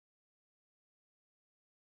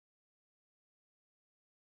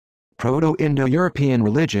Proto-Indo-European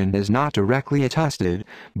religion is not directly attested,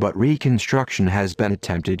 but reconstruction has been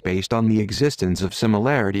attempted based on the existence of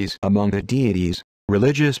similarities among the deities,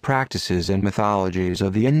 religious practices and mythologies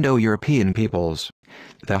of the Indo-European peoples.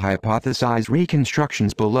 The hypothesized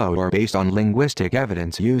reconstructions below are based on linguistic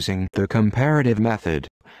evidence using the comparative method.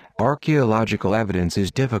 Archaeological evidence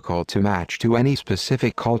is difficult to match to any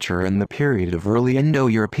specific culture in the period of early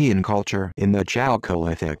Indo-European culture in the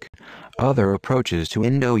Chalcolithic. Other approaches to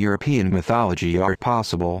Indo-European mythology are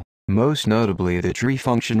possible, most notably the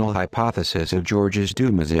tree-functional hypothesis of Georges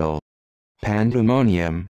Dumézil.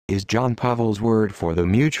 Pandemonium is John Povell's word for the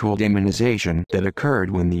mutual demonization that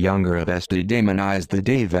occurred when the younger attested demonized the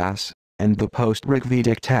Devas, and the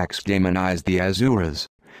post-Rigvedic text demonized the Asuras.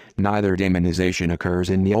 Neither demonization occurs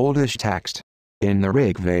in the oldest text. In the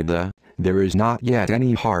Rig Veda, there is not yet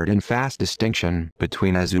any hard and fast distinction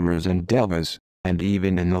between Asuras and Devas, and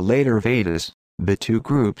even in the later Vedas, the two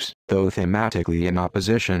groups, though thematically in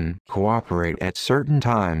opposition, cooperate at certain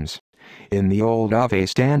times. In the old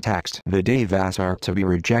Avestan text, the Devas are to be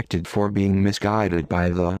rejected for being misguided by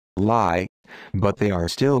the lie, but they are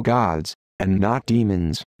still gods, and not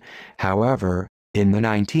demons. However, in the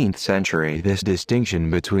 19th century this distinction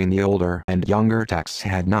between the older and younger texts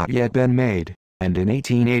had not yet been made, and in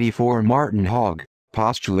 1884 Martin Hogg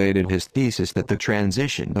postulated his thesis that the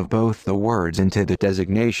transition of both the words into the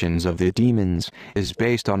designations of the demons is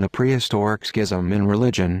based on a prehistoric schism in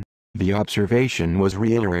religion. The observation was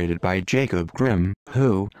reiterated by Jacob Grimm,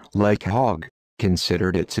 who, like Hogg,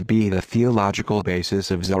 considered it to be the theological basis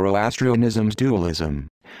of Zoroastrianism's dualism.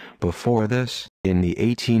 Before this, in the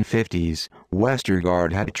 1850s,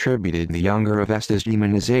 Westergaard had attributed the younger Avesta's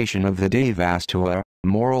demonization of the Devas to a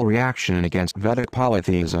moral reaction against Vedic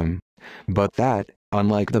polytheism. But that,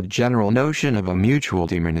 unlike the general notion of a mutual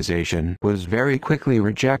demonization, was very quickly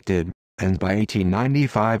rejected, and by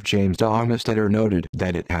 1895 James Darmesteter noted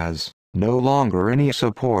that it has no longer any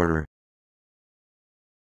supporter.